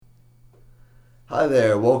Hi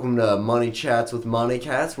there, welcome to Money Chats with Money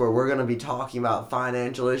Cats, where we're going to be talking about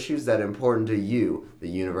financial issues that are important to you, the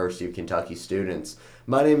University of Kentucky students.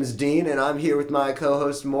 My name is Dean, and I'm here with my co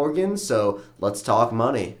host Morgan, so let's talk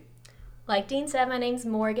money. Like Dean said, my name's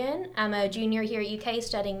Morgan. I'm a junior here at UK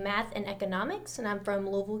studying math and economics, and I'm from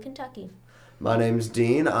Louisville, Kentucky. My name's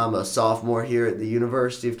Dean. I'm a sophomore here at the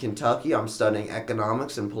University of Kentucky. I'm studying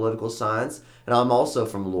economics and political science, and I'm also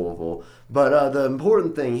from Louisville. But the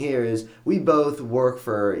important thing here is we both work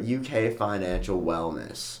for UK Financial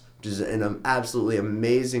Wellness, which is an absolutely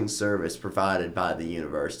amazing service provided by the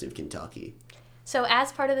University of Kentucky. So,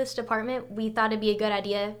 as part of this department, we thought it'd be a good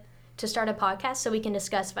idea to start a podcast so we can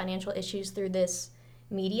discuss financial issues through this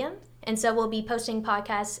medium. And so, we'll be posting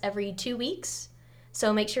podcasts every 2 weeks.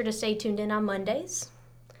 So, make sure to stay tuned in on Mondays.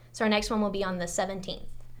 So, our next one will be on the 17th.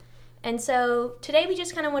 And so today we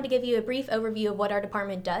just kind of want to give you a brief overview of what our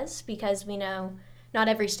department does because we know not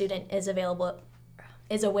every student is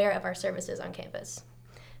aware of our services on campus.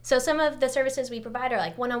 So some of the services we provide are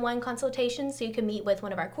like one-on-one consultations, so you can meet with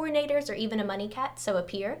one of our coordinators or even a money cat, so a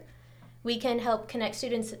peer. We can help connect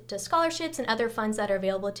students to scholarships and other funds that are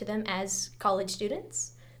available to them as college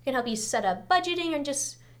students. We can help you set up budgeting and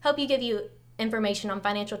just help you give you information on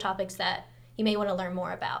financial topics that you may want to learn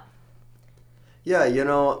more about. Yeah,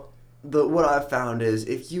 what I've found is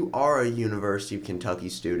if you are a University of Kentucky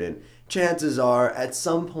student, chances are at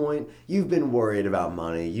some point you've been worried about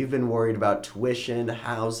money. You've been worried about tuition,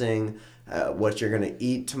 housing, what you're going to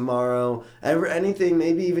eat tomorrow, anything.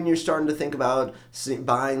 Maybe even you're starting to think about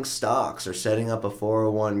buying stocks or setting up a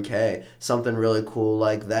 401k, something really cool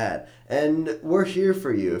like that. And we're here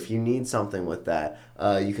for you if you need something with that.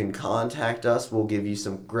 You can contact us. We'll give you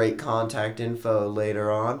some great contact info later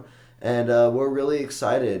on. And we're really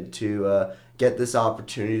excited to get this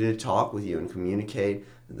opportunity to talk with you and communicate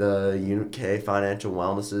the UK Financial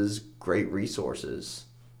Wellness's great resources.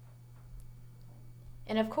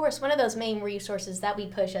 And of course, one of those main resources that we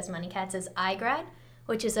push as Money Cats is iGrad,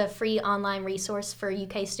 which is a free online resource for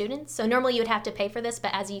UK students. So normally you would have to pay for this,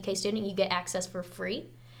 but as a UK student, you get access for free.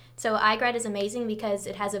 So iGrad is amazing because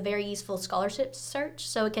it has a very useful scholarship search,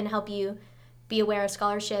 so it can help you be aware of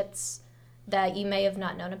scholarships that you may have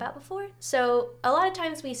not known about before. So a lot of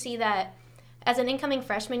times we see that as an incoming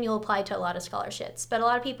freshman, you'll apply to a lot of scholarships, but a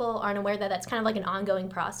lot of people aren't aware that that's kind of like an ongoing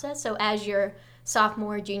process. So as you're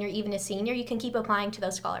sophomore, junior, even a senior, you can keep applying to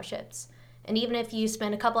those scholarships. And even if you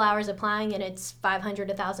spend a couple hours applying and it's $500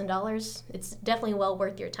 to $1,000, it's definitely well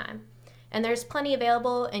worth your time. And there's plenty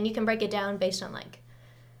available, and you can break it down based on like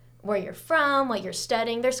where you're from, what you're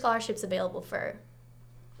studying. There's scholarships available for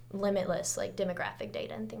limitless like demographic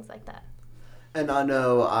data and things like that. And I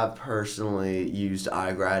know I've personally used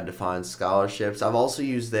iGrad to find scholarships. I've also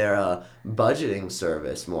used their budgeting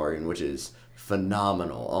service, Morgan, which is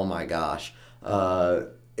phenomenal. Oh my gosh.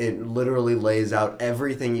 It literally lays out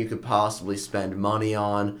everything you could possibly spend money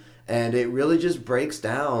on, and it really just breaks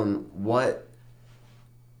down what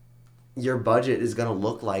your budget is going to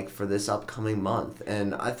look like for this upcoming month.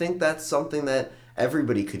 And I think that's something that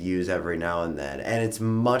everybody could use every now and then. And it's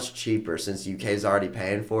much cheaper since UK's already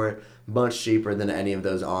paying for it, much cheaper than any of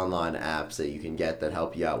those online apps that you can get that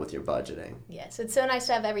help you out with your budgeting. Yes, it's so nice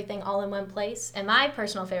to have everything all in one place. And my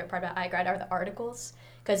personal favorite part about iGrad are the articles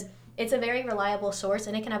because it's a very reliable source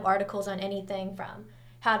and it can have articles on anything from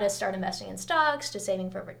how to start investing in stocks to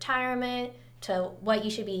saving for retirement to what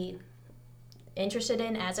you should be interested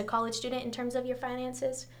in as a college student in terms of your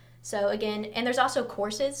finances. So again, and there's also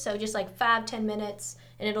courses, so just like 5-10 minutes,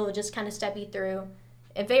 and it'll just kind of step you through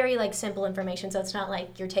a very like simple information, so it's not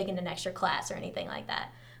like you're taking an extra class or anything like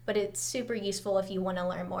that. But it's super useful if you want to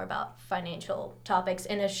learn more about financial topics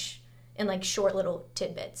in in like short little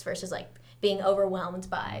tidbits versus like being overwhelmed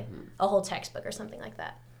by a whole textbook or something like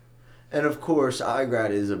that. And of course, iGrad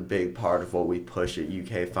is a big part of what we push at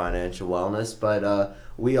UK Financial Wellness, but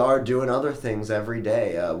we are doing other things every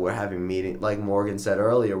day. We're having meetings, like Morgan said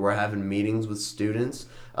earlier, we're having meetings with students.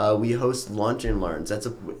 We host lunch and learns. That's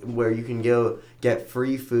where you can go get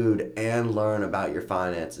free food and learn about your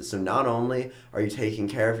finances. So not only are you taking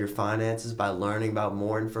care of your finances by learning about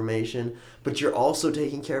more information, but you're also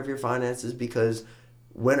taking care of your finances because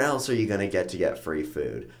when else are you going to get free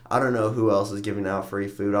food? I don't know who else is giving out free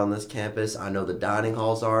food on this campus. I know the dining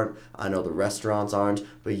halls aren't. I know the restaurants aren't.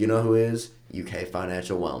 But you know who is? UK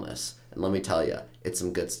Financial Wellness. And let me tell you, it's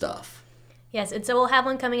some good stuff. Yes, and so we'll have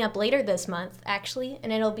one coming up later this month, actually,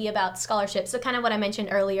 and it'll be about scholarships. So kind of what I mentioned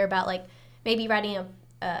earlier about like maybe writing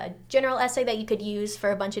a general essay that you could use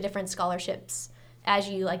for a bunch of different scholarships as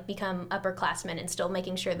you like become upperclassmen and still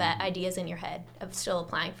making sure that ideas in your head of still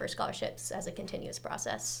applying for scholarships as a continuous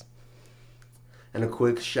process. And a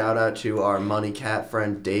quick shout out to our Money Cat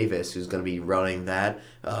friend Davis, who's going to be running that.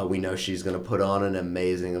 We know she's going to put on an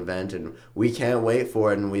amazing event, and we can't wait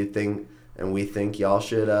for it. And we think y'all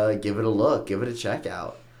should give it a look, give it a check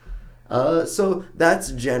out. So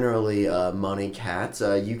that's generally Money Cats.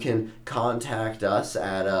 You can contact us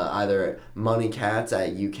at either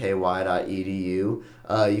moneycats@uky.edu.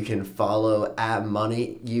 You can follow at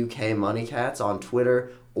UKMoneyCats on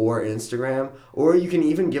Twitter or Instagram, or you can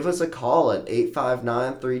even give us a call at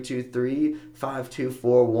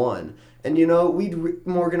 859-323-5241. And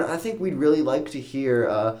Morgan, I think we'd really like to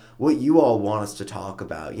hear what you all want us to talk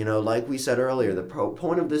about. Like we said earlier, the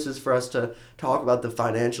point of this is for us to talk about the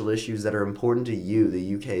financial issues that are important to you,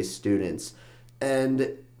 the UK students.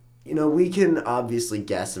 And, we can obviously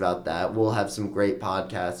guess about that. We'll have some great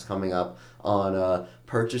podcasts coming up on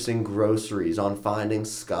purchasing groceries, on finding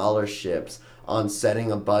scholarships, on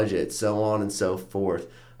setting a budget, so on and so forth.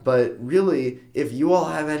 But really, if you all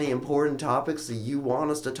have any important topics that you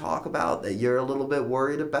want us to talk about, that you're a little bit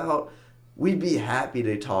worried about, we'd be happy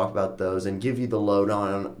to talk about those and give you the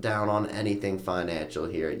lowdown on anything financial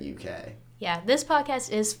here at UK. Yeah, this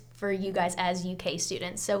podcast is for you guys as UK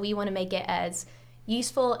students, so we want to make it as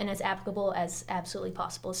useful and as applicable as absolutely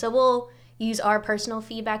possible. So we'll use our personal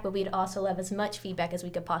feedback, but we'd also love as much feedback as we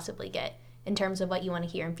could possibly get in terms of what you want to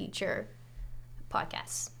hear in future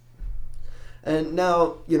podcasts. And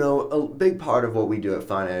now, a big part of what we do at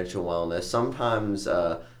Financial Wellness, sometimes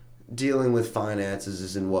dealing with finances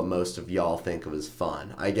isn't what most of y'all think of as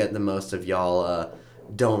fun. I get that most of y'all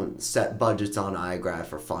don't set budgets on iGrad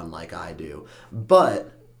for fun like I do.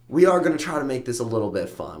 But we are going to try to make this a little bit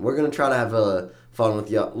fun. We're going to try to have a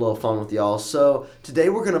little fun with y'all. So today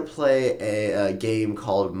we're going to play a game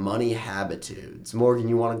called Money Habitudes. Morgan,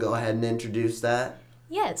 you want to go ahead and introduce that?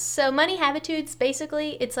 Yes. So Money Habitudes,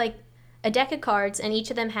 basically, it's like a deck of cards, and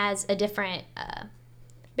each of them has a different,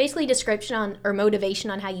 basically description on or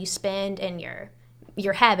motivation on how you spend and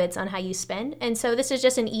your habits on how you spend. And so this is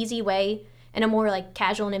just an easy way and a more like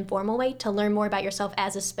casual and informal way to learn more about yourself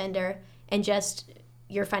as a spender and just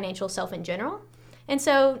your financial self in general. And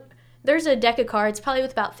so there's a deck of cards, probably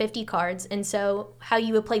with about 50 cards. And so how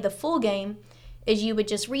you would play the full game is you would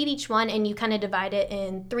just read each one and you kind of divide it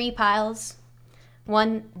in 3 piles.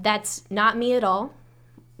 One that's not me at all.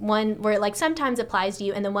 One where it like sometimes applies to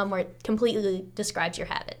you, and then one where it completely describes your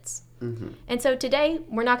habits. Mm-hmm. And so today,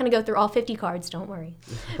 we're not going to go through all 50 cards, don't worry.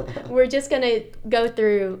 We're just going to go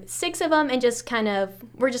through 6 of them and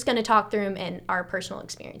we're just going to talk through them in our personal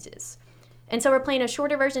experiences. And so we're playing a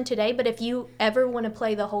shorter version today, but if you ever want to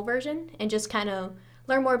play the whole version and just kind of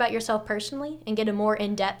learn more about yourself personally and get a more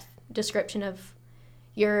in-depth description of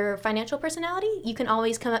your financial personality, you can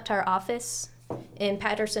always come up to our office in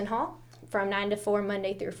Patterson Hall from 9 to 4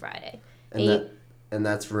 Monday through Friday. And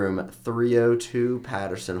that's room 302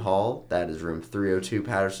 Patterson Hall. That is room 302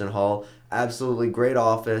 Patterson Hall. Absolutely great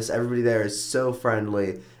office. Everybody there is so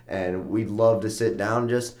friendly, and we'd love to sit down and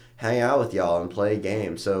just hang out with y'all and play a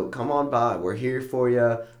game. So come on by. We're here for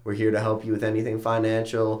you. We're here to help you with anything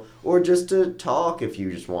financial, or just to talk if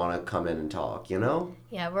you just want to come in and talk,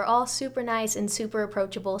 Yeah, we're all super nice and super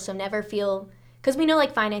approachable, so never feel, because we know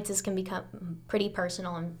like finances can become pretty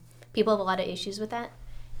personal and people have a lot of issues with that.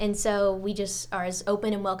 And so we just are as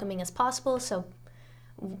open and welcoming as possible. So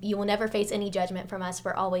you will never face any judgment from us.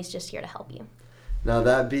 We're always just here to help you. Now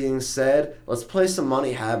that being said, let's play some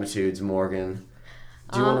Money Habitudes, Morgan.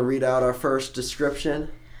 Do you want to read out our first description?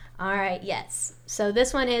 All right, yes. So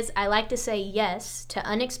this one is, I like to say yes to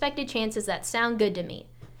unexpected chances that sound good to me,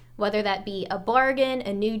 whether that be a bargain,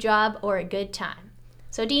 a new job, or a good time.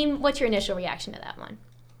 So Dean, what's your initial reaction to that one?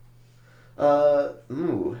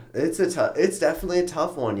 It's definitely a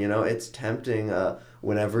tough one. It's tempting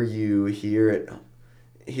whenever you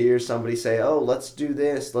hear somebody say, oh, let's do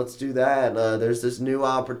this, let's do that, there's this new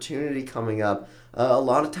opportunity coming up. A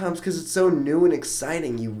lot of times, because it's so new and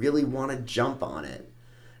exciting, you really want to jump on it.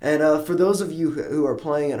 And for those of you who are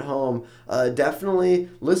playing at home, definitely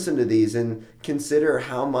listen to these and consider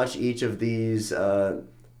how much each of these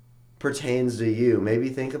pertains to you. Maybe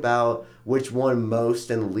think about which one most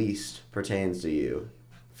and least pertains to you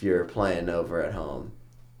if you're playing over at home.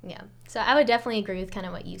 Yeah. So I would definitely agree with kind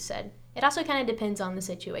of what you said. It also kind of depends on the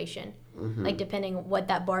situation. Mm-hmm. Like depending what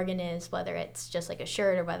that bargain is, whether it's just like a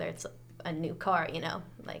shirt or whether it's a new car,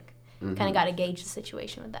 mm-hmm. Kind of got to gauge the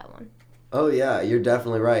situation with that one. Oh, yeah, you're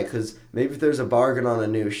definitely right, because maybe if there's a bargain on a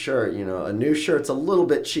new shirt, a new shirt's a little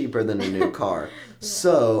bit cheaper than a new car. Yeah.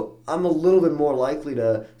 So I'm a little bit more likely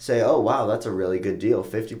to say, oh, wow, that's a really good deal.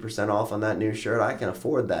 50% off on that new shirt. I can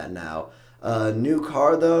afford that now. New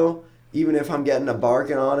car, though, even if I'm getting a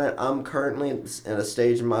bargain on it, I'm currently in a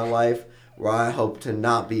stage in my life where I hope to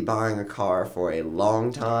not be buying a car for a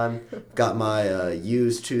long time. Got my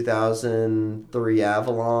used 2003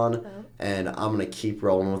 Avalon, and I'm going to keep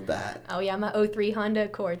rolling with that. Oh, yeah, my '03 Honda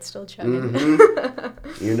Accord still chugging.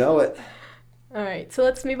 You know it. All right, so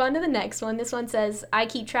let's move on to the next one. This one says, I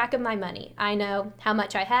keep track of my money. I know how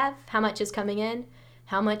much I have, how much is coming in,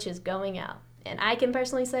 how much is going out. And I can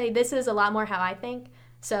personally say this is a lot more how I think.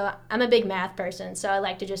 So I'm a big math person, so I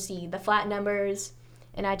like to just see the flat numbers,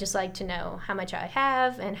 and I just like to know how much I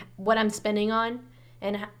have and what I'm spending on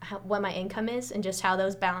and what my income is and just how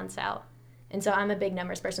those balance out. And so I'm a big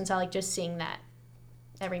numbers person, so I like just seeing that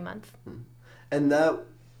every month. And that,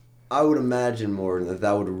 I would imagine more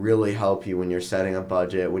that would really help you when you're setting a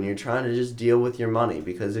budget, when you're trying to just deal with your money.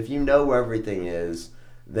 Because if you know where everything is,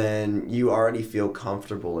 then you already feel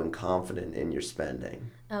comfortable and confident in your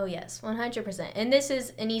spending. Oh, yes, 100%. And this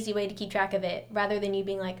is an easy way to keep track of it rather than you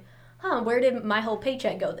being like, where did my whole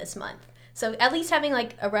paycheck go this month? So at least having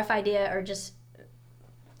like a rough idea or just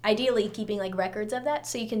ideally keeping like records of that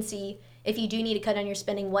so you can see if you do need to cut on your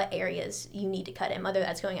spending, what areas you need to cut in, whether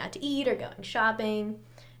that's going out to eat or going shopping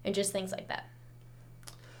and just things like that.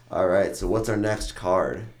 All right, so what's our next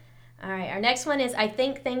card? All right, our next one is I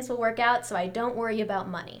think things will work out so I don't worry about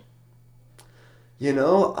money. You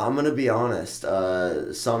know, I'm going to be honest.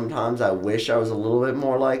 Sometimes I wish I was a little bit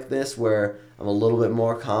more like this, where I'm a little bit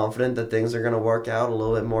more confident that things are going to work out, a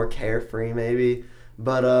little bit more carefree maybe.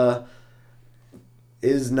 But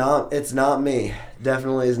it's not me.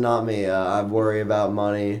 Definitely is not me. I worry about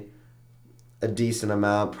money a decent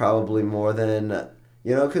amount, probably more than,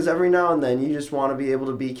 because every now and then you just want to be able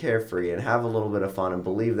to be carefree and have a little bit of fun and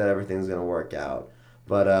believe that everything's going to work out.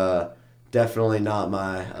 But definitely not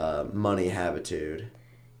my money habitude.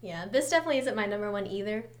 Yeah, this definitely isn't my number one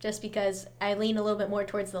either, just because I lean a little bit more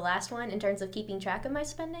towards the last one in terms of keeping track of my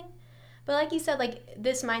spending. But like you said, like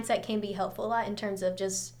this mindset can be helpful a lot in terms of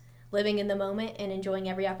just living in the moment and enjoying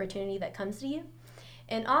every opportunity that comes to you.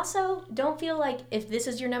 And also, don't feel like if this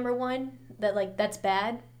is your number one, that like that's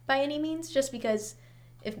bad by any means, just because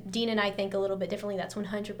if Dean and I think a little bit differently, that's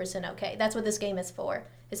 100% okay. That's what this game is for,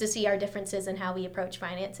 is to see our differences in how we approach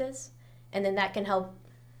finances. And then that can help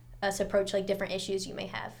us approach like different issues you may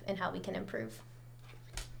have and how we can improve.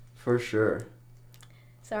 For sure.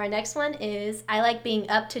 So our next one is I like being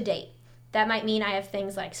up to date. That might mean I have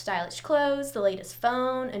things like stylish clothes, the latest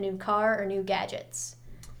phone, a new car, or new gadgets.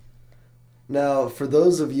 Now, for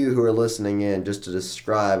those of you who are listening in, just to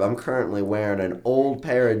describe, I'm currently wearing an old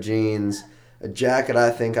pair of jeans, a jacket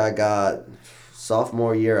I think I got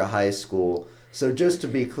sophomore year of high school. So just to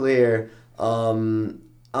be clear,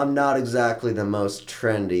 I'm not exactly the most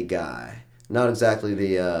trendy guy. Not exactly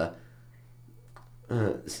the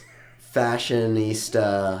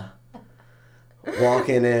fashionista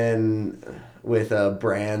walking in with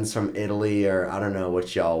brands from Italy, or I don't know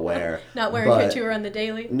what y'all wear. Not wearing couture on the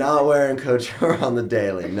daily? Not wearing couture on the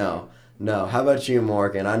daily, no. How about you,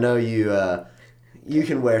 Morgan? I know you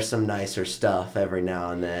can wear some nicer stuff every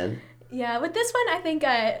now and then. Yeah, with this one, I think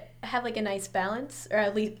I have like a nice balance, or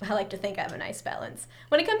at least I like to think I have a nice balance.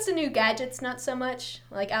 When it comes to new gadgets, not so much.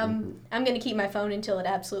 Like I'm going to keep my phone until it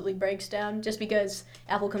absolutely breaks down, just because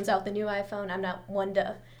Apple comes out with the new iPhone. I'm not one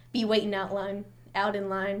to be waiting out in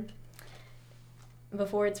line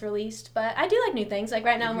before it's released. But I do like new things. Like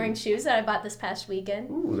right now I'm wearing shoes that I bought this past weekend,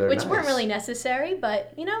 which weren't really necessary,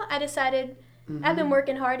 but I decided I've been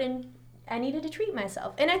working hard and I needed to treat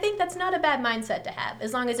myself. And I think that's not a bad mindset to have,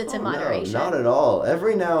 as long as it's in moderation. No, not at all.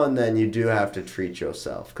 Every now and then you do have to treat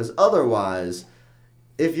yourself, because otherwise,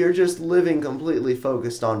 if you're just living completely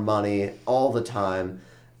focused on money all the time,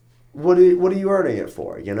 what are you earning it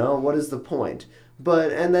for? What is the point?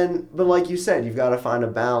 But like you said, you've got to find a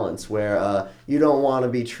balance where you don't want to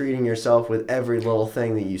be treating yourself with every little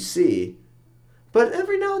thing that you see, but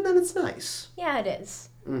every now and then it's nice. Yeah, it is.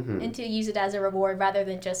 And to use it as a reward rather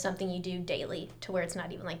than just something you do daily, to where it's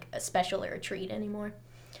not even like a special or a treat anymore,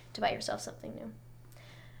 to buy yourself something new.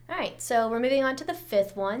 All right, so we're moving on to the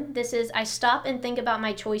fifth one. This is I stop and think about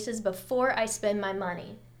my choices before I spend my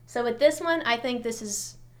money. So with this one, I think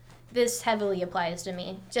this heavily applies to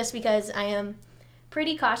me, just because I am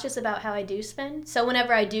pretty cautious about how I do spend. So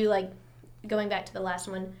whenever I do, like going back to the last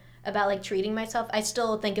one about like treating myself, I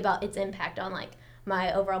still think about its impact on like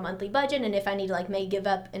my overall monthly budget, and if I need to like may give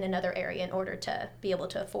up in another area in order to be able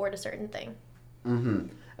to afford a certain thing.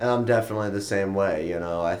 And I'm definitely the same way.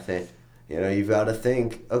 I think you've got to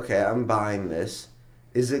think, okay, I'm buying this,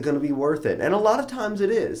 is it going to be worth it? And a lot of times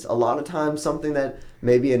it is. A lot of times something that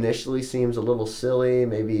maybe initially seems a little silly,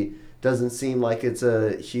 maybe doesn't seem like it's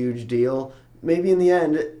a huge deal, maybe in the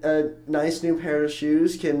end a nice new pair of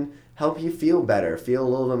shoes can help you feel better, feel a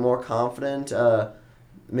little bit more confident.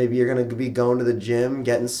 Maybe you're going to be going to the gym,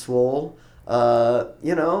 getting swole.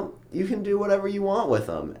 You can do whatever you want with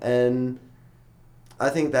them. And I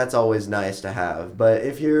think that's always nice to have. But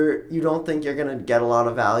if you don't think you're going to get a lot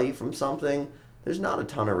of value from something, there's not a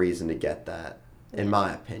ton of reason to get that, in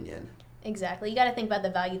my opinion. Exactly. You got to think about the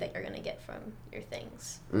value that you're going to get from your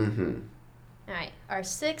things. Mm-hmm. All right. Our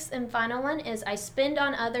sixth and final one is I spend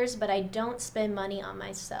on others, but I don't spend money on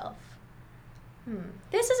myself.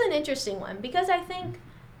 This is an interesting one because I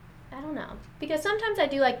don't know. Because sometimes I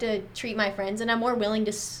do like to treat my friends, and I'm more willing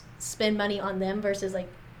to spend money on them versus like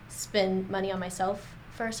spend money on myself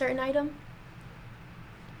for a certain item.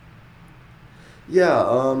 Yeah,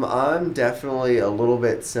 I'm definitely a little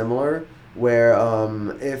bit similar where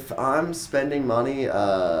if I'm spending money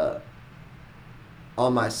on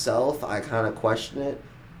myself, I kind of question it.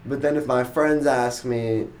 But then if my friends ask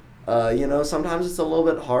me, sometimes it's a little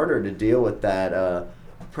bit harder to deal with that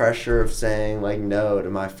pressure of saying like no to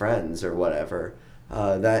my friends or whatever.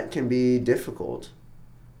 That can be difficult.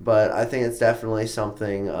 But I think it's definitely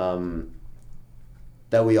something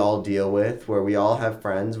that we all deal with, where we all have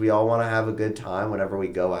friends. We all want to have a good time whenever we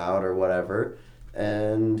go out or whatever.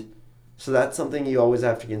 And so that's something you always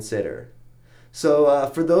have to consider. So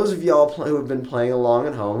for those of y'all who have been playing along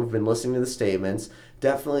at home, who've been listening to the statements,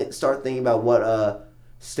 definitely start thinking about what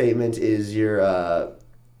statement is your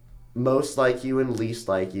most like you and least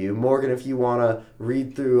like you. Morgan, if you want to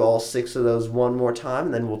read through all 6 of those one more time,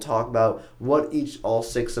 and then we'll talk about what all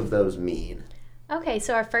 6 of those mean. Okay,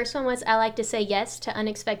 so our first one was I like to say yes to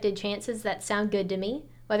unexpected chances that sound good to me,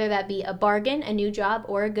 whether that be a bargain, a new job,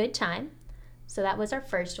 or a good time. So that was our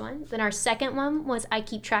first one. Then our second one was I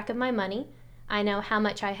keep track of my money. I know how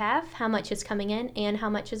much I have, how much is coming in, and how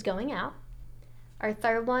much is going out. Our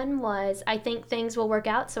third one was I think things will work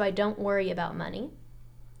out so I don't worry about money.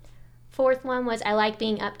 Fourth one was I like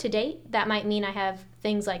being up to date. That might mean I have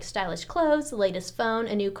things like stylish clothes, the latest phone,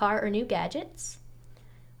 a new car, or new gadgets.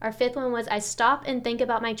 Our fifth one was I stop and think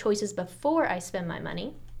about my choices before I spend my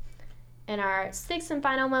money. And our sixth and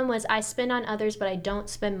final one was I spend on others, but I don't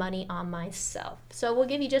spend money on myself. So we'll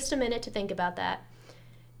give you just a minute to think about that.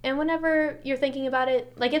 And whenever you're thinking about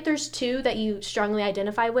it, like if there's 2 that you strongly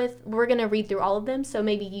identify with, we're going to read through all of them. So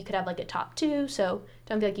maybe you could have like a top 2. So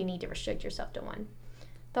don't feel like you need to restrict yourself to one.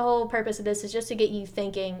 The whole purpose of this is just to get you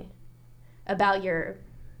thinking about your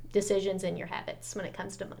decisions and your habits when it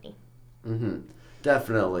comes to money. Mm-hmm.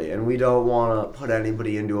 Definitely. And we don't want to put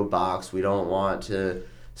anybody into a box. We don't want to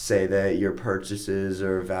say that your purchases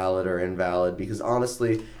are valid or invalid, because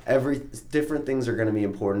honestly, different things are going to be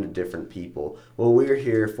important to different people. What we're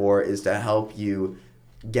here for is to help you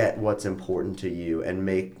get what's important to you and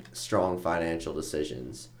make strong financial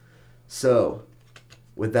decisions. So,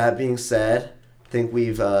 with that being said, I think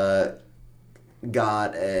we've had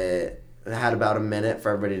about a minute for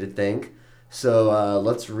everybody to think. So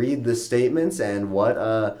let's read the statements and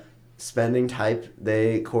what spending type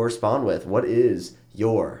they correspond with. What is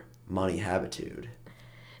your money habitude?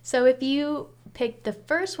 So if you pick the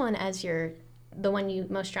first one as the one you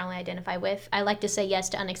most strongly identify with, I like to say yes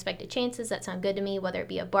to unexpected chances that sound good to me, whether it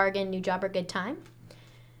be a bargain, new job, or good time.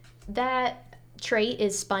 That trait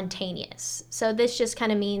is spontaneous. So this just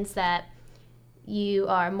kind of means that you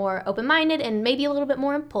are more open-minded and maybe a little bit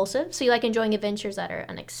more impulsive. So you like enjoying adventures that are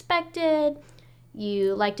unexpected.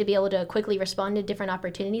 You like to be able to quickly respond to different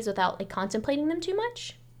opportunities without like contemplating them too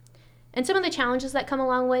much. And some of the challenges that come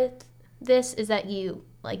along with this is that you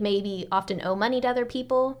like maybe often owe money to other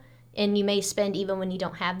people, and you may spend even when you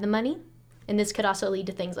don't have the money. And this could also lead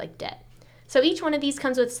to things like debt. So each one of these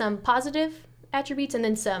comes with some positive attributes and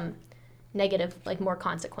then some negative, like more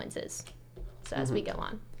consequences. So as we go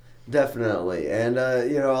on. Definitely. And,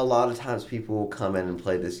 a lot of times people will come in and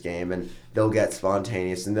play this game and they'll get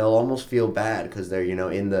spontaneous and they'll almost feel bad because they're,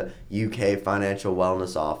 in the UK Financial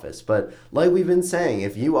Wellness Office. But like we've been saying,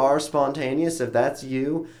 if you are spontaneous, if that's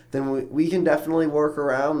you, then we can definitely work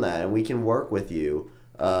around that and we can work with you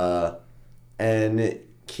and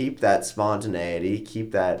keep that spontaneity,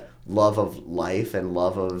 keep that love of life and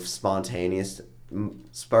love of spontaneous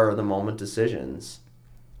spur-of-the-moment decisions.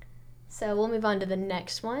 So we'll move on to the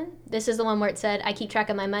next one. This is the one where it said, I keep track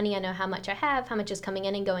of my money. I know how much I have, how much is coming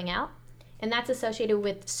in and going out. And that's associated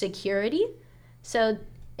with security. So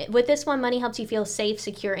with this one, money helps you feel safe,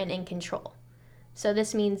 secure, and in control. So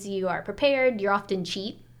this means you are prepared. You're often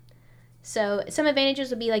cheap. So some advantages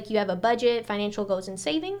would be like you have a budget, financial goals, and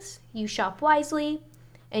savings. You shop wisely,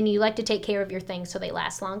 and you like to take care of your things so they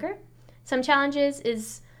last longer. Some challenges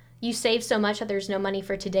is you save so much that there's no money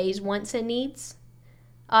for today's wants and needs.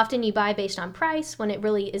 Often you buy based on price when it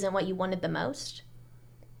really isn't what you wanted the most.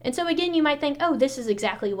 And so again, you might think, oh, this is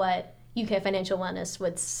exactly what UK Financial Wellness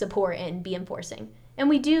would support and be enforcing. And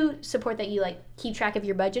we do support that you keep track of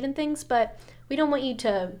your budget and things, but we don't want you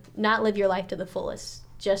to not live your life to the fullest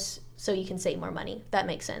just so you can save more money. If that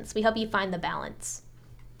makes sense. We help you find the balance.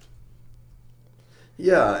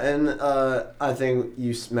 Yeah, and I think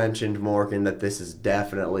you mentioned, Morgan, that this is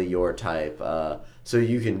definitely your type. So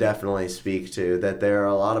you can definitely speak to that there are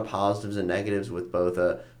a lot of positives and negatives with both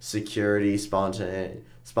security,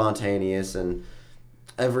 spontaneous, and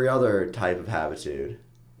every other type of habitude.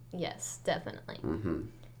 Yes, definitely. Mm-hmm.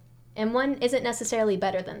 And one isn't necessarily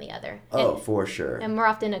better than the other. Oh, for sure. And more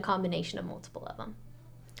often a combination of multiple of them.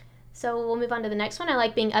 So we'll move on to the next one. I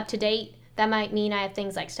like being up to date. That might mean I have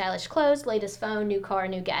things like stylish clothes, latest phone, new car,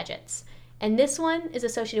 new gadgets. And this one is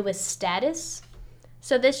associated with status.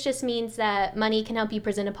 So this just means that money can help you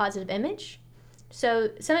present a positive image. So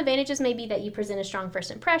some advantages may be that you present a strong first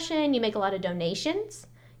impression, you make a lot of donations,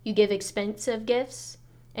 you give expensive gifts,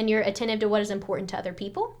 and you're attentive to what is important to other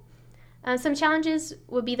people. Some challenges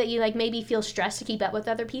would be that you maybe feel stressed to keep up with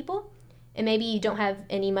other people, and maybe you don't have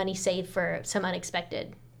any money saved for some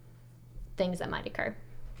unexpected things that might occur.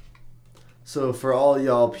 So for all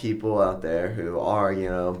y'all people out there who are,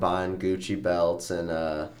 buying Gucci belts and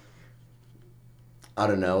I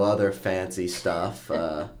don't know, other fancy stuff,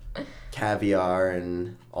 caviar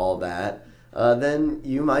and all that, then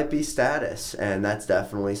you might be status, and that's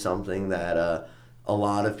definitely something that a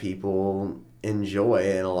lot of people enjoy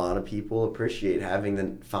and a lot of people appreciate, having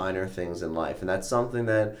the finer things in life, and that's something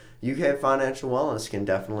that UK Financial Wellness can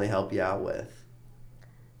definitely help you out with.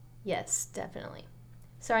 Yes, definitely.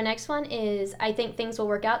 So our next one is, I think things will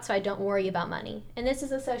work out so I don't worry about money. And this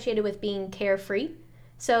is associated with being carefree.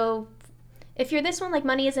 So if you're this one,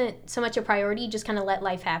 money isn't so much a priority, you just kind of let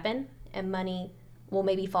life happen, and money will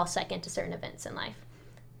maybe fall second to certain events in life.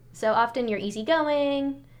 So often you're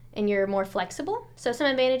easygoing and you're more flexible. So some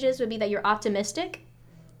advantages would be that you're optimistic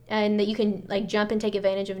and that you can jump and take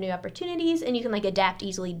advantage of new opportunities, and you can adapt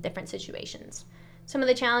easily to different situations. Some of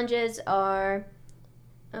the challenges are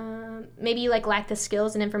maybe you lack the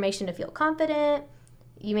skills and information to feel confident.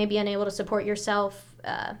 You may be unable to support yourself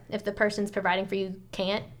if the person's providing for you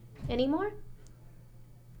can't anymore.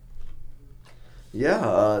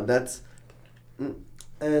 Yeah,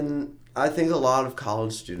 and I think a lot of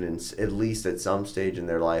college students, at least at some stage in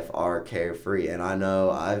their life, are carefree. And I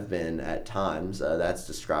know I've been at times, that's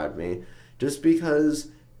described me, just because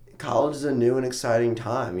college is a new and exciting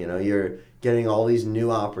time. You're getting all these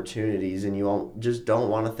new opportunities, and you just don't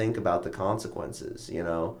want to think about the consequences,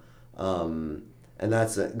 and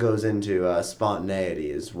that goes into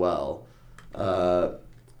spontaneity as well.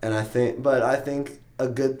 And I think a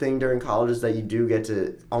good thing during college is that you do get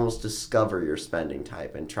to almost discover your spending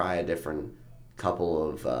type and try a different couple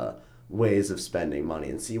of ways of spending money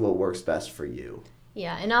and see what works best for you.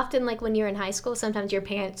 Yeah, and often when you're in high school, sometimes your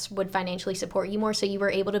parents would financially support you more, so you were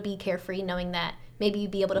able to be carefree knowing that maybe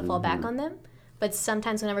you'd be able to fall back on them. But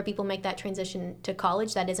sometimes whenever people make that transition to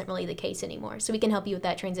college, that isn't really the case anymore. So we can help you with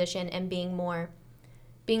that transition and being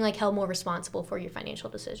held more responsible for your financial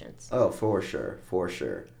decisions. Oh, for sure.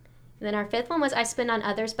 And then our fifth one was, I spend on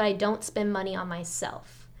others, but I don't spend money on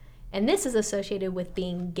myself. And this is associated with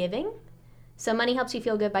being giving. So money helps you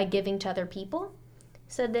feel good by giving to other people.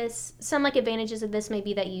 So some advantages of this may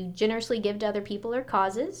be that you generously give to other people or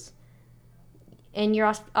causes, and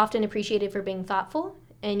you're often appreciated for being thoughtful,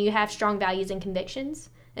 and you have strong values and convictions.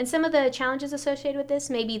 And some of the challenges associated with this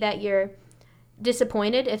may be that you're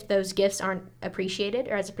disappointed if those gifts aren't appreciated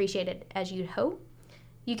or as appreciated as you'd hope.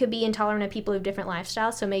 You could be intolerant of people who have different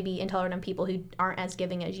lifestyles, so maybe intolerant of people who aren't as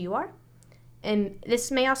giving as you are. And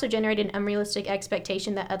this may also generate an unrealistic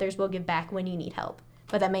expectation that others will give back when you need help,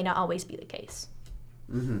 but that may not always be the case.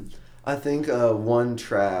 Mm-hmm. I think one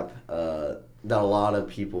trap that a lot of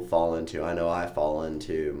people fall into, I know I fall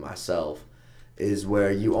into myself, is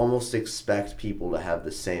where you almost expect people to have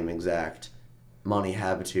the same exact money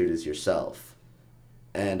habitude as yourself.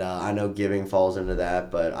 And I know giving falls into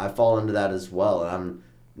that, but I fall into that as well. And I'm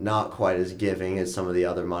not quite as giving as some of the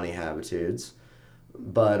other money habitudes.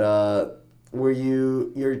 But where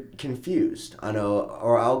you're confused, I know,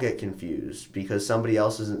 or I'll get confused because somebody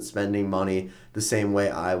else isn't spending money the same way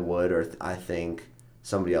I would, or I think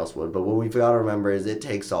somebody else would. But what we've got to remember is it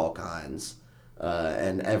takes all kinds,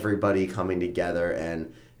 and everybody coming together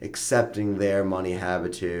and accepting their money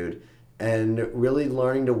habitude and really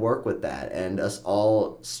learning to work with that, and us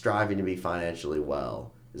all striving to be financially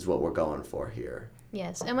well is what we're going for here.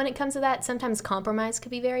 Yes, and when it comes to that, sometimes compromise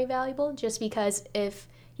could be very valuable, just because if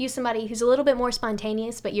you somebody who's a little bit more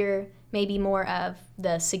spontaneous, but you're maybe more of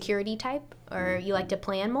the security type, or you like to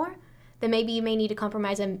plan more, then maybe you may need to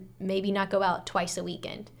compromise and maybe not go out twice a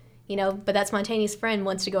weekend. But that spontaneous friend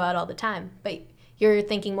wants to go out all the time. But you're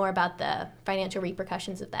thinking more about the financial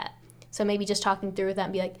repercussions of that. So maybe just talking through with that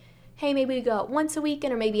and be like, hey, maybe we go out once a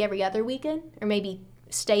weekend or maybe every other weekend, or maybe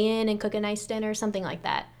stay in and cook a nice dinner, something like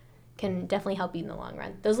that can definitely help you in the long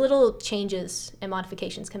run. Those little changes and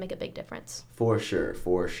modifications can make a big difference. For sure.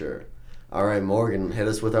 All right, Morgan, hit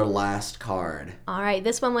us with our last card. All right,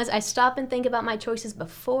 this one was, I stop and think about my choices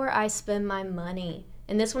before I spend my money.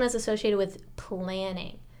 And this one is associated with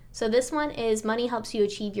planning. So this one is money helps you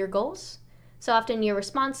achieve your goals. So often you're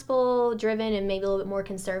responsible, driven, and maybe a little bit more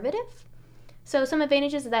conservative. So some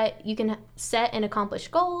advantages is that you can set and accomplish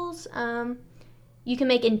goals. You can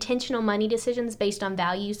make intentional money decisions based on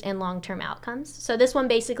values and long-term outcomes. So this one,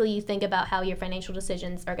 basically, you think about how your financial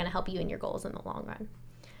decisions are going to help you in your goals in the long run.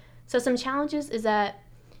 So some challenges is that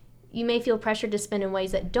you may feel pressured to spend in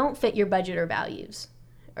ways that don't fit your budget or values,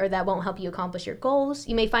 or that won't help you accomplish your goals.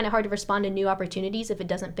 You may find it hard to respond to new opportunities if it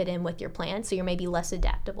doesn't fit in with your plan, so you're maybe less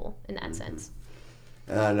adaptable in that sense.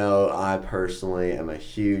 I know I personally am a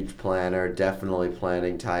huge planner, definitely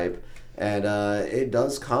planning type, and it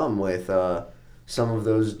does come with some of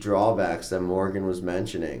those drawbacks that Morgan was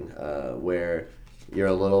mentioning, where you're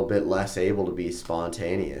a little bit less able to be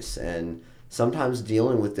spontaneous, and sometimes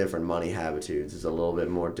dealing with different money habitudes is a little bit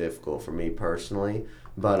more difficult for me personally,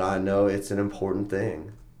 but I know it's an important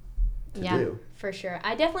thing to do. Yeah, for sure.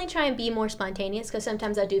 I definitely try and be more spontaneous because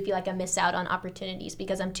sometimes I do feel like I miss out on opportunities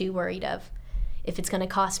because I'm too worried of if it's going to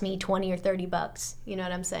cost me $20 or $30. You know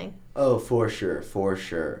what I'm saying? Oh, for sure.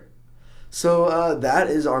 So that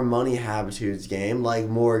is our money habitudes game. Like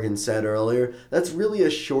Morgan said earlier, that's really a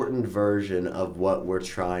shortened version of what we're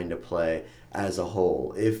trying to play as a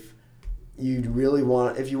whole. If you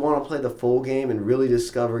want to play the full game and really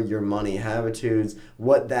discover your money habitudes,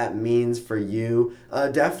 what that means for you,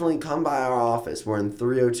 definitely come by our office. We're in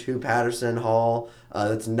 302 Patterson Hall.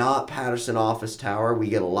 That's not Patterson Office Tower. We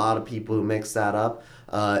get a lot of people who mix that up.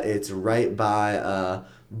 It's right by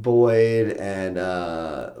Boyd and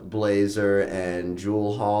Blazer and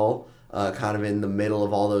Jewel Hall, kind of in the middle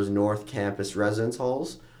of all those North Campus residence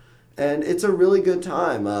halls. And it's a really good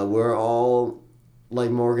time. We're all, like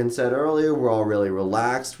Morgan said earlier, we're all really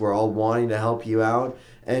relaxed. We're all wanting to help you out.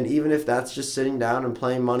 And even if that's just sitting down and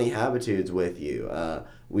playing money habitudes with you,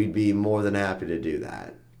 we'd be more than happy to do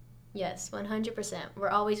that. Yes, 100%. We're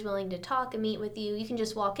always willing to talk and meet with you. You can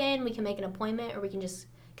just walk in, we can make an appointment, or we can just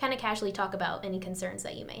kind of casually talk about any concerns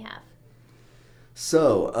that you may have.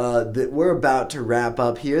 So, we're about to wrap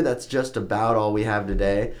up here. That's just about all we have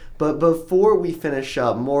today. But before we finish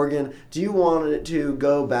up, Morgan, do you want to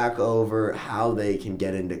go back over how they can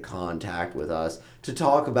get into contact with us to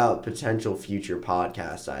talk about potential future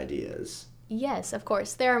podcast ideas? Yes, of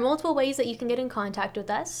course. There are multiple ways that you can get in contact with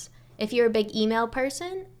us. If you're a big email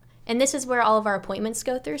person, and this is where all of our appointments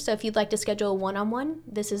go through, so if you'd like to schedule a one-on-one,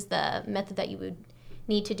 this is the method that you would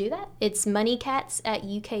need to do that. It's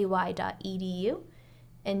moneycats@uky.edu.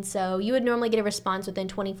 And so you would normally get a response within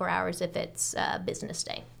 24 hours if it's a business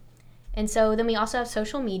day. And so then we also have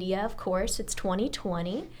social media, of course. It's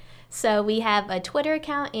 2020. So we have a Twitter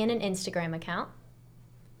account and an Instagram account.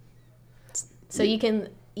 So you can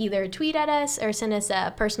either tweet at us or send us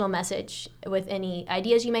a personal message with any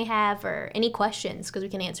ideas you may have or any questions, because we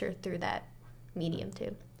can answer through that medium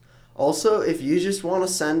too. Also, if you just want to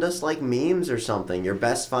send us like memes or something, your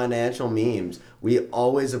best financial memes, we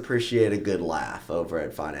always appreciate a good laugh over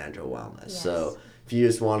at Financial Wellness. Yes. So if you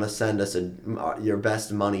just want to send us your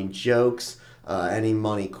best money jokes, any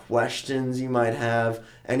money questions you might have,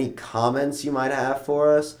 any comments you might have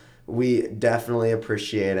for us, we definitely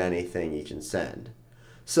appreciate anything you can send.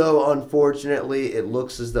 So unfortunately, it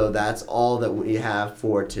looks as though that's all that we have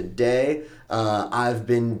for today. I've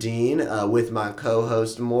been Dean with my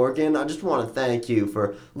co-host Morgan. I just want to thank you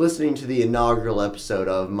for listening to the inaugural episode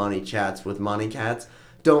of Money Chats with Money Cats.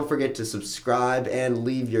 Don't forget to subscribe and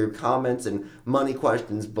leave your comments and money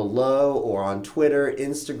questions below or on Twitter,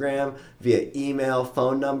 Instagram, via email,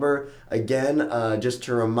 phone number. Again, just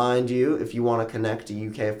to remind you, if you want to connect to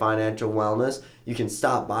UK Financial Wellness, you can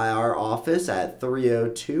stop by our office at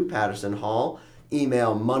 302 Patterson Hall.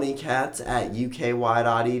 Email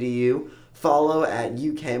moneycats@uky.edu. Follow at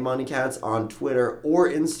UK Moneycats on Twitter or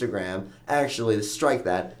Instagram. Actually, strike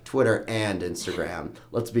that, Twitter and Instagram.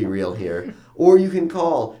 Let's be real here. Or you can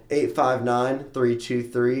call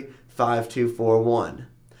 859-323-5241.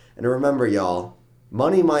 And remember, y'all,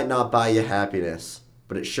 money might not buy you happiness,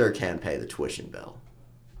 but it sure can pay the tuition bill.